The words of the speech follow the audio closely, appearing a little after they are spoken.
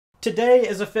Today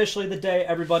is officially the day,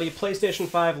 everybody. PlayStation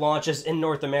 5 launches in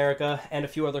North America and a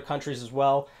few other countries as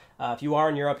well. If you are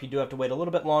in Europe, you do have to wait a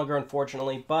little bit longer,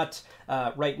 unfortunately. But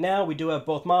right now, we do have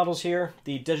both models here.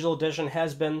 The digital edition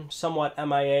has been somewhat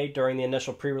MIA during the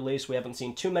initial pre-release. We haven't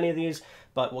seen too many of these,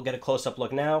 but we'll get a close-up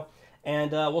look now.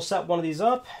 And we'll set one of these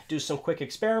up, do some quick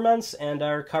experiments, and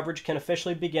our coverage can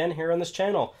officially begin here on this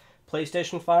channel.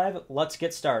 PlayStation 5, let's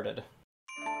get started.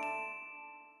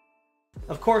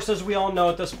 Of course, as we all know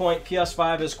at this point,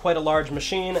 PS5 is quite a large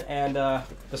machine, and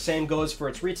the same goes for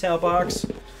its retail box,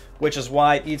 which is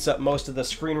why it eats up most of the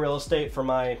screen real estate for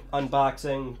my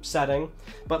unboxing setting.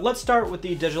 But let's start with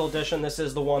the digital edition. This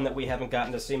is the one that we haven't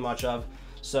gotten to see much of,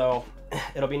 so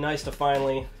it'll be nice to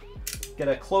finally get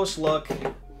a close look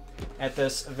at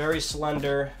this very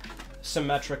slender,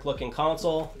 symmetric looking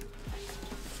console.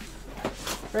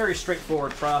 Very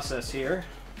straightforward process here,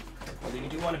 although you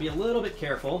do want to be a little bit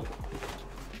careful,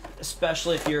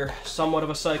 especially if you're somewhat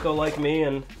of a psycho like me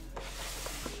and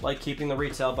like keeping the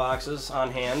retail boxes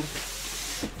on hand.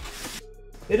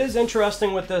 It is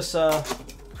interesting with this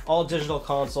all digital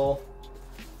console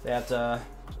that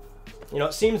you know,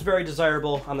 it seems very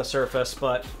desirable on the surface,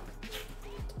 but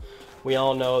we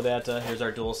all know that here's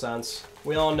our DualSense.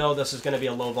 We all know this is going to be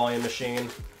a low volume machine.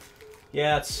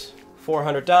 Yeah, it's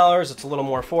 $400. It's a little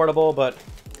more affordable, but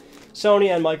Sony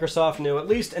and Microsoft knew, at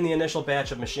least in the initial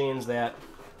batch of machines, that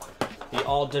the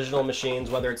all-digital machines,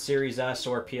 whether it's Series S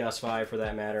or PS5 for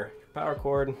that matter, power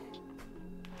cord,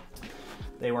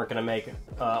 they weren't going to make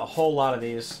a whole lot of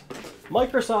these.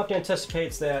 Microsoft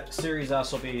anticipates that Series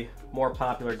S will be more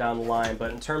popular down the line,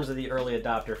 but in terms of the early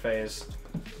adopter phase,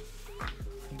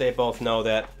 they both know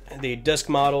that the disc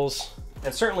models,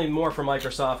 and certainly more for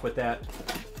Microsoft with that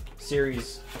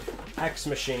Series X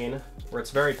machine, where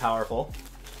it's very powerful,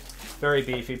 very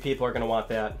beefy, people are going to want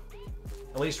that,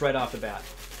 at least right off the bat.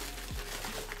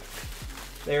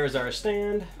 There's our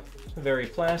stand, very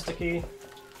plasticky.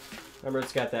 Remember,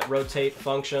 it's got that rotate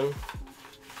function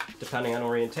depending on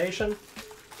orientation.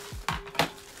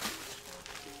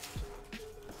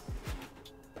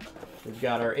 We've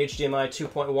got our HDMI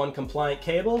 2.1 compliant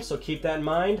cable, so keep that in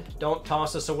mind. Don't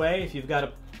toss this away if you've got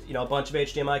a bunch of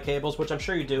HDMI cables, which I'm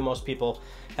sure you do. Most people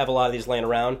have a lot of these laying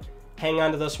around. Hang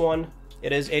on to this one.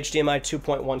 It is HDMI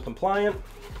 2.1 compliant.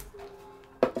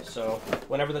 So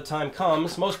whenever the time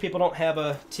comes, most people don't have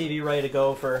a TV ready to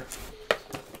go for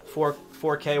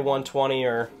 4K 120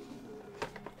 or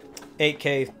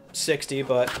 8K 60,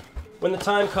 but when the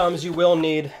time comes, you will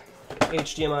need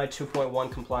HDMI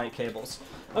 2.1 compliant cables.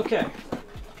 Okay,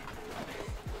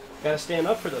 gotta stand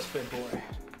up for this big boy.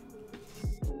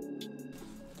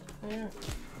 There.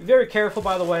 Be very careful,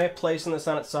 by the way, placing this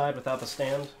on its side without the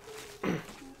stand.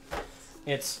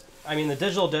 I mean, the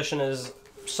digital edition is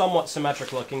somewhat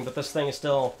symmetric looking, but this thing is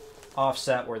still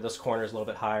offset where this corner is a little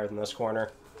bit higher than this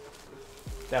corner.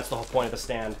 That's the whole point of the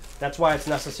stand. That's why it's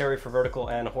necessary for vertical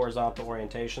and horizontal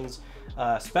orientations,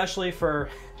 especially for,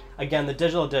 again, the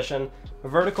digital edition.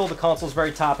 Vertical, the console is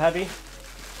very top heavy,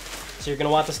 so you're going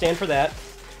to want the stand for that.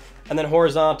 And then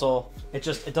horizontal, it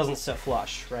doesn't sit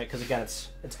flush, right? Because again,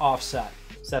 it's offset,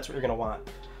 so that's what you're going to want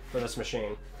for this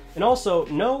machine. And also,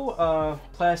 no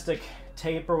plastic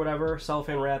tape or whatever,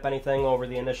 cellophane wrap, anything over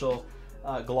the initial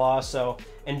gloss, so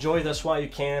enjoy this while you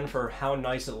can for how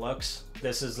nice it looks.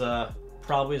 This is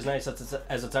probably as nice as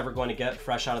it's ever going to get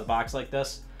fresh out of the box like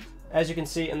this. As you can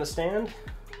see in the stand,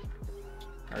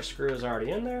 our screw is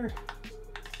already in there.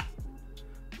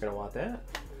 You're gonna want that.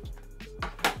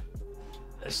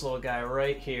 This little guy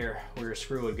right here where your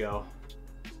screw would go.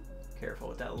 Careful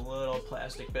with that little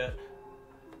plastic bit.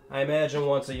 I imagine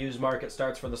once a used market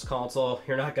starts for this console,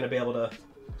 you're not going to be able to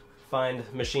find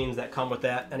machines that come with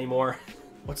that anymore.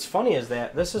 What's funny is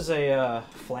that this is a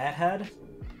flathead,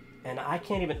 and I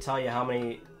can't even tell you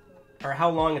how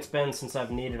long it's been since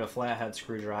I've needed a flathead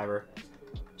screwdriver.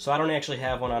 So I don't actually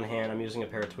have one on hand. I'm using a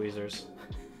pair of tweezers,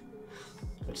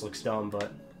 which looks dumb,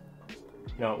 but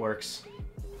you know, it works.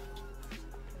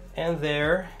 And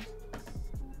there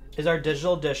is our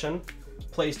digital edition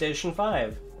PlayStation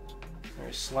 5.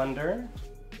 Very slender.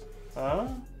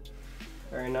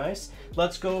 Very nice.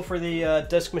 Let's go for the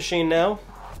disc machine now.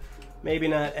 Maybe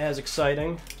not as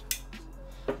exciting.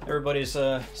 Everybody's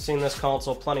seen this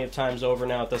console plenty of times over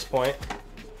now at this point.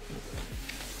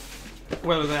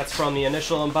 Whether that's from the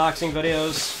initial unboxing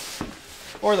videos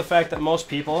or the fact that most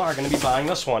people are going to be buying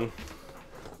this one.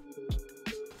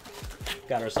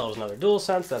 Got ourselves another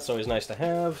DualSense. That's always nice to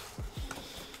have.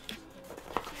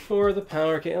 For the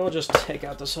power cable, we'll just take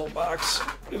out this whole box.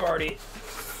 We've already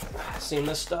seen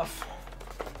this stuff.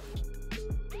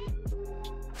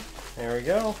 There we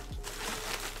go.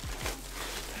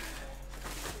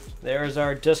 there's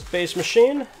our disc-based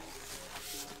machine.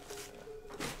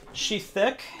 Sheath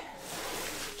thick,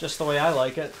 just the way I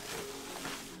like it.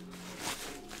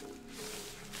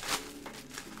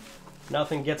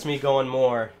 Nothing gets me going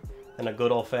more than a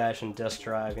good old-fashioned disc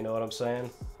drive, you know what I'm saying?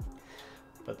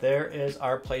 But there is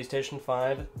our PlayStation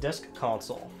 5 disc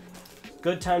console.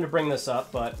 Good time to bring this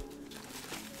up, but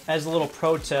as a little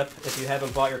pro tip, if you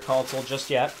haven't bought your console just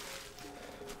yet,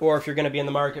 or if you're going to be in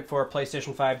the market for a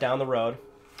PlayStation 5 down the road,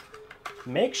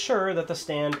 make sure that the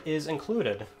stand is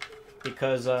included,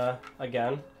 because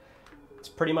again, it's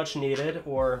pretty much needed,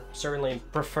 or certainly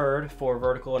preferred for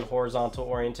vertical and horizontal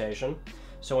orientation.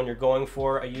 So when you're going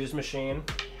for a used machine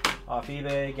off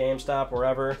eBay, GameStop,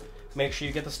 wherever, make sure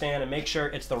you get the stand and make sure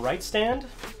it's the right stand,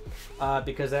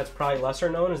 because that's probably lesser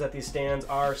known, is that these stands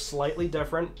are slightly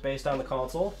different based on the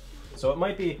console. So it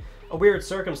might be a weird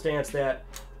circumstance that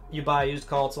you buy a used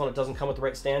console and it doesn't come with the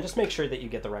right stand. Just make sure that you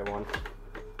get the right one.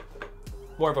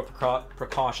 More of a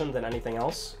precaution than anything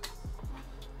else.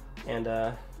 And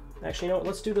actually, you know what?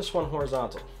 Let's do this one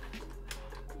horizontal.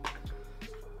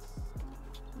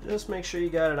 Just make sure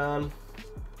you got it on.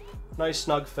 Nice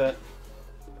snug fit.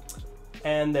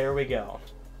 And there we go.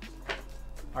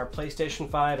 Our PlayStation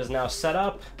 5 is now set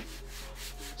up,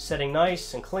 sitting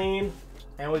nice and clean,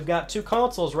 and we've got two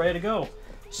consoles ready to go.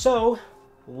 So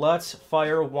let's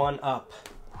fire one up.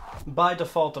 By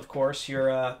default, of course,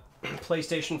 your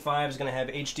PlayStation 5 is going to have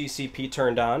HDCP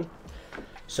turned on.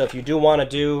 So if you do want to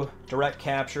do direct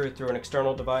capture through an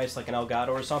external device like an Elgato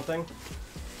or something,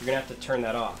 you're going to have to turn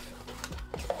that off.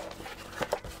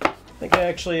 I think I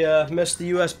actually missed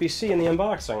the USB-C in the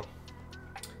unboxing.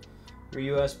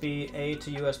 Your USB-A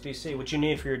to USB-C, which you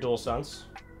need for your DualSense.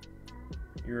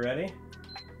 You ready?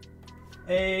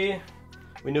 A.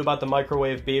 We knew about the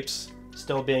microwave beeps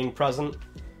still being present,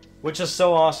 which is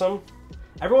so awesome.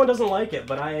 Everyone doesn't like it,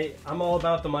 but I'm all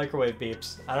about the microwave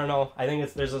beeps. I don't know, I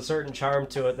think there's a certain charm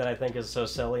to it that I think is so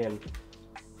silly and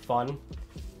fun,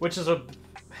 which is a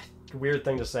weird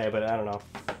thing to say, but I don't know.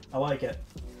 I like it.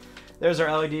 There's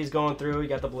our LEDs going through, you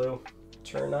got the blue.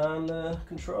 Turn on the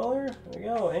controller, there we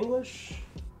go, English.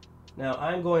 Now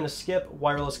I'm going to skip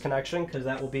wireless connection because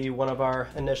that will be one of our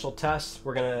initial tests.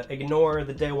 We're going to ignore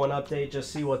the day one update,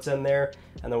 just see what's in there,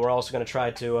 and then we're also going to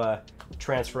try to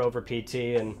transfer over PT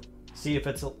and see if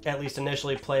it's at least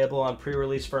initially playable on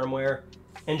pre-release firmware.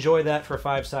 Enjoy that for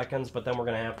 5 seconds, but then we're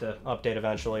going to have to update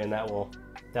eventually, and that'll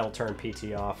turn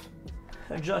PT off.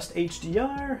 Adjust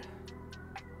HDR.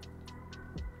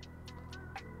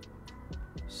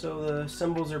 So the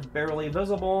symbols are barely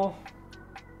visible.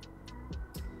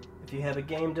 If you have a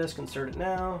game disc, insert it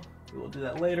now. We will do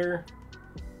that later.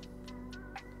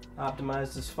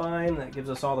 Optimized is fine. That gives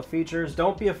us all the features.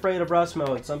 Don't be afraid of rest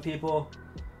mode. Some people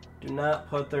do not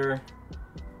put their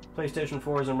PlayStation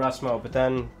 4s in rest mode, but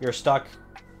then you're stuck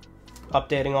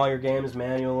updating all your games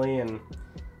manually and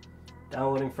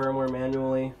downloading firmware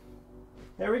manually.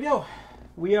 There we go.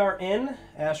 We are in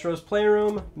Astro's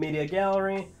Playroom, Media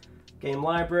Gallery, Game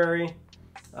Library.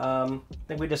 I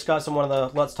think we discussed in one of the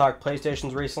Let's Talk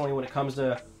PlayStations recently when it comes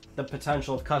to the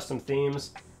potential of custom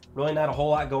themes. Really not a whole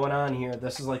lot going on here.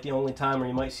 This is like the only time where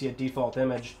you might see a default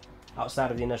image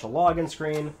outside of the initial login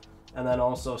screen, and then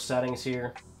also settings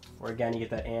here, where again you get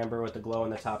that amber with the glow in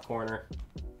the top corner.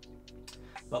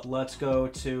 But let's go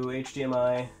to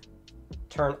HDMI,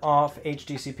 turn off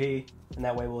HDCP, and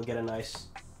that way we'll get a nice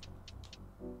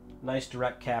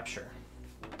direct capture.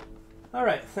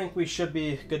 Alright, I think we should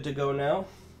be good to go now.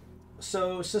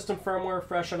 So system firmware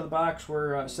fresh out of the box,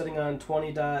 we're sitting on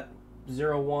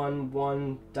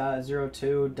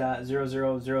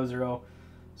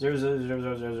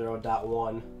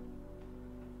 20.011.002.00000000.1.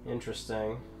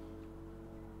 Interesting.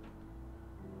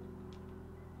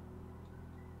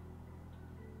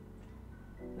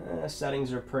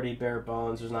 Settings are pretty bare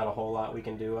bones. There's not a whole lot we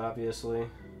can do, obviously.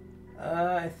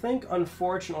 I think,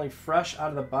 unfortunately, fresh out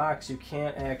of the box, you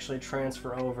can't actually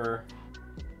transfer over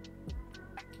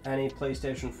any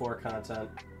PlayStation 4 content.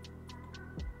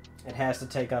 It has to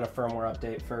take on a firmware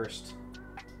update first,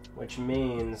 which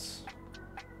means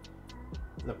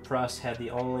the press had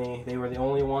they were the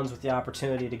only ones with the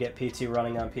opportunity to get PT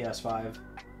running on PS5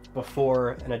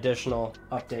 before an additional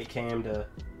update came to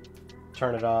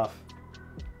turn it off.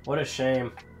 What a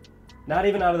shame. Not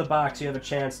even out of the box you have a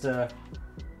chance to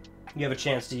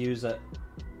use it.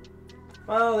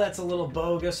 Well, that's a little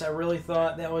bogus. I really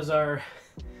thought that was our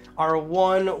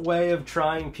one way of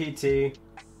trying PT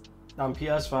on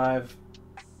PS5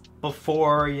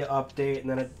 before you update and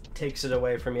then it takes it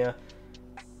away from you.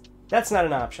 That's not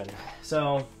an option.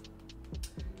 So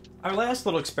our last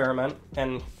little experiment,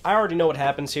 and I already know what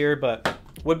happens here, but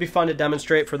would be fun to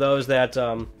demonstrate for those that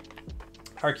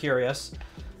are curious,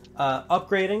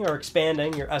 upgrading or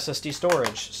expanding your SSD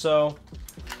storage. So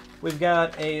we've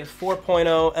got a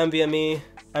 4.0 NVMe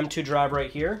M2 drive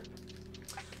right here.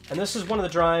 And this is one of the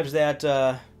drives that,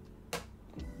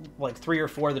 like 3 or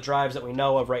 4 of the drives that we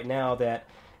know of right now that,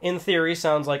 in theory,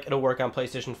 sounds like it'll work on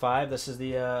PlayStation 5. This is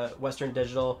the Western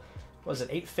Digital, what was it,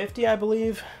 850, I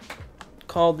believe?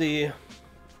 Called the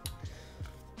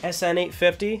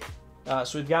SN850.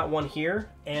 So we've got one here,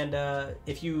 and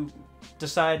if you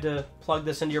decide to plug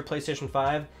this into your PlayStation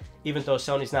 5, even though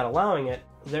Sony's not allowing it,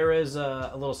 there is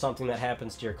a little something that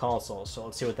happens to your console. So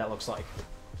let's see what that looks like.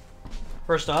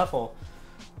 First off, we'll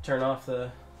turn off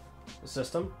the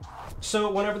system.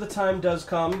 So whenever the time does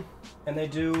come, and they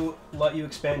do let you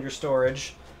expand your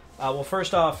storage, well,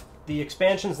 first off, the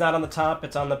expansion's not on the top,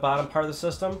 it's on the bottom part of the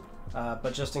system.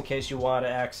 But just in case you want to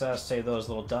access, say, those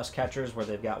little dust catchers where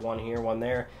they've got one here, one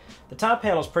there. The top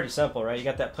panel's pretty simple, right? You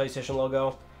got that PlayStation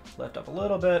logo, lift up a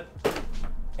little bit,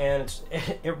 and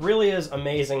it really is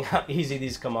amazing how easy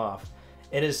these come off.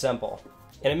 It is simple.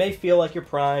 And it may feel like you're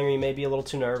prying, or you may be a little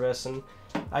too nervous, and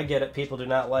I get it, people do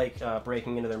not like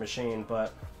breaking into their machine,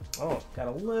 but, oh, got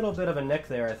a little bit of a nick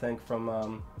there, I think,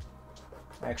 from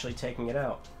actually taking it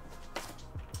out.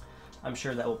 I'm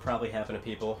sure that will probably happen to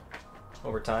people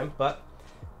over time, but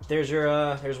there's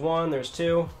your there's one, there's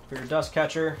two for your dust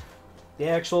catcher. The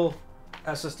actual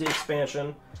SSD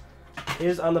expansion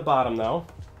is on the bottom though.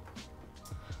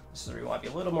 This is where you want to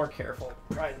be a little more careful.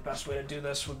 Probably the best way to do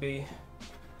this would be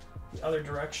the other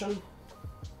direction.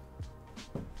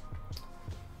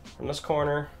 From this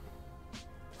corner,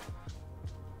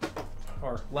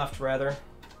 or left rather,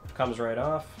 comes right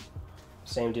off.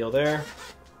 Same deal there.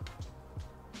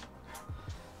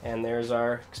 And there's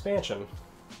our expansion.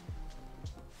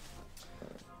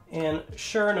 And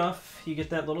sure enough, you get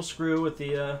that little screw with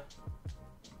the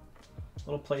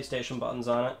little PlayStation buttons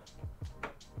on it.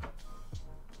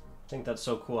 I think that's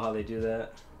so cool how they do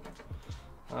that.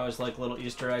 I always like little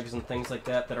Easter eggs and things like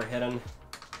that that are hidden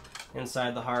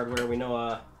inside the hardware. We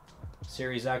know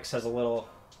Series X has a little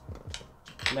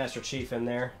Master Chief in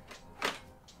there.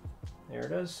 There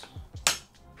it is.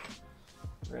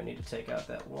 We're going to need to take out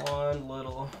that one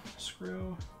little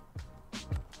screw.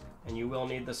 And you will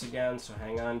need this again, so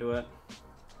hang on to it.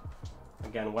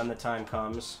 Again, when the time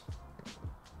comes.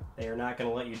 They are not going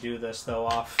to let you do this, though,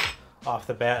 off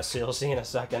the bat, so you'll see in a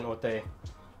second what they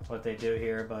do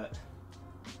here, but...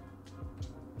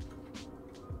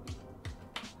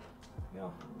 There you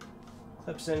go.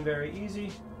 Clips in very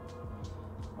easy.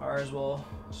 Ours will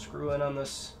screw in on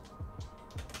this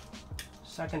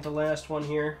second to last one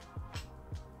here.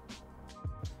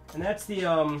 And that's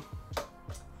the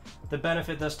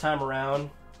benefit this time around.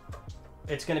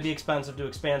 It's going to be expensive to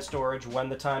expand storage when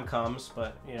the time comes,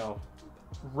 but you know,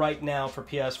 right now for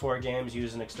PS4 games,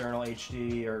 use an external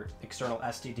HD or external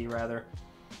SSD rather.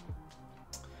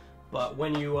 But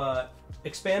when you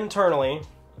expand internally,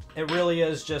 it really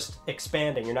is just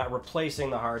expanding. You're not replacing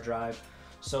the hard drive.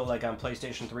 So like on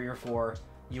PlayStation 3 or 4,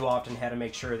 you often had to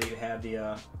make sure that you had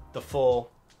the full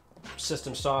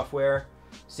system software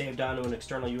saved onto an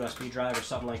external USB drive or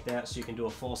something like that, so you can do a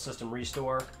full system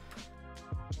restore.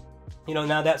 You know,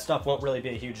 now that stuff won't really be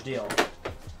a huge deal.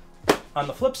 On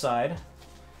the flip side,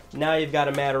 now you've got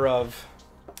a matter of,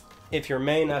 if your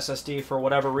main SSD for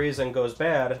whatever reason goes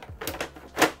bad,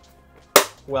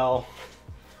 well,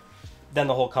 then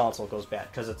the whole console goes bad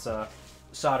because it's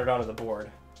soldered onto the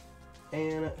board.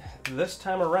 And this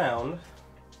time around,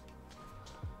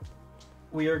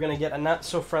 we are going to get a not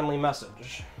so friendly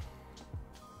message.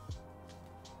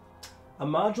 A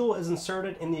module is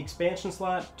inserted in the expansion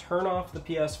slot. Turn off the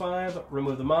PS5,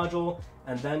 remove the module,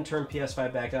 and then turn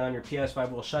PS5 back on. Your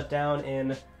PS5 will shut down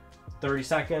in 30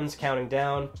 seconds, counting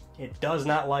down. It does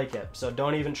not like it, so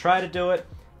don't even try to do it.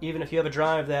 Even if you have a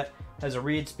drive that has a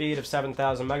read speed of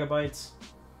 7,000 megabytes,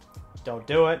 don't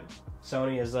do it.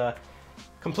 Sony has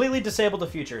completely disabled the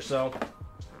feature, so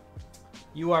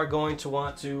you are going to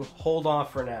want to hold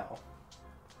off for now,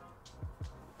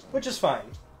 which is fine.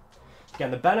 Again,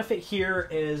 the benefit here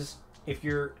is if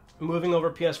you're moving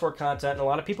over PS4 content, and a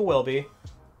lot of people will be,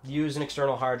 use an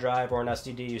external hard drive or an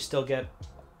SSD, you still get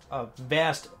a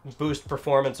vast boost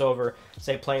performance over,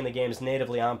 say, playing the games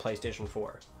natively on PlayStation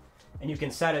 4. And you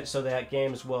can set it so that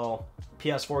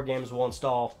PS4 games will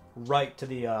install right to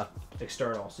the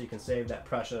external, so you can save that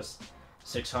precious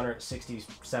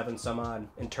 667 some odd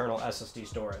internal SSD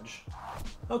storage.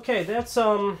 Okay, that's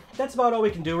about all we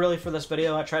can do really for this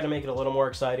video. I tried to make it a little more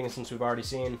exciting since we've already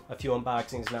seen a few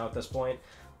unboxings now at this point.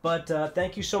 But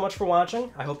thank you so much for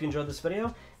watching. I hope you enjoyed this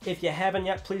video. If you haven't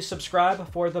yet, please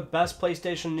subscribe for the best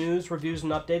PlayStation news, reviews,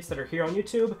 and updates that are here on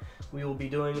YouTube. We will be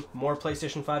doing more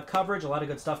PlayStation 5 coverage, a lot of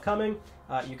good stuff coming.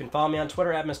 You can follow me on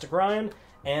Twitter at Mystic Ryan.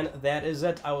 And that is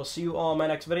it. I will see you all in my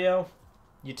next video.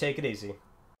 You take it easy.